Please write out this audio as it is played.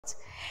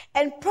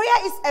And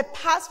prayer is a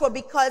passport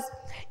because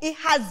it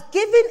has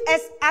given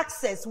us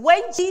access.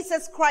 When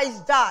Jesus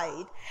Christ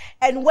died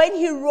and when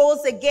he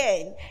rose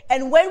again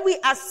and when we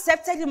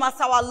accepted him as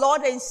our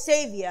Lord and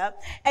Savior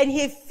and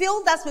he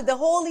filled us with the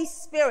Holy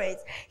Spirit,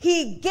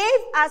 he gave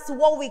us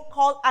what we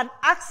call an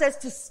access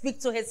to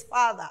speak to his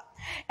Father.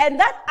 And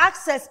that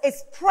access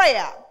is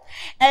prayer.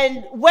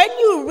 And when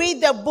you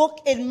read the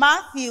book in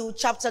Matthew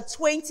chapter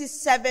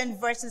 27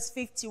 verses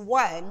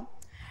 51,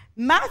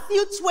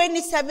 Matthew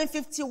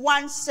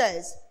 27:51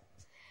 says,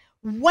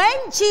 when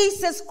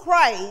Jesus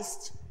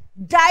Christ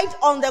died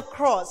on the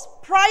cross,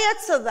 prior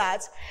to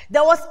that,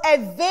 there was a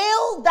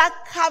veil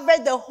that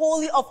covered the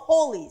Holy of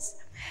Holies.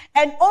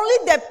 And only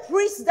the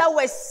priests that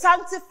were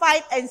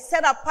sanctified and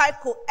set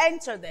apart could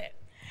enter there.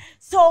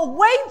 So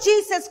when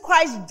Jesus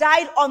Christ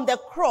died on the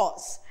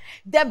cross,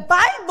 the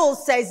Bible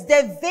says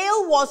the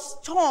veil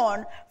was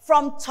torn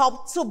from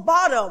top to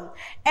bottom,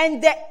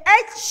 and the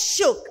earth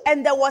shook,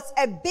 and there was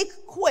a big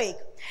quake.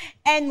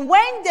 And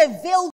when the veil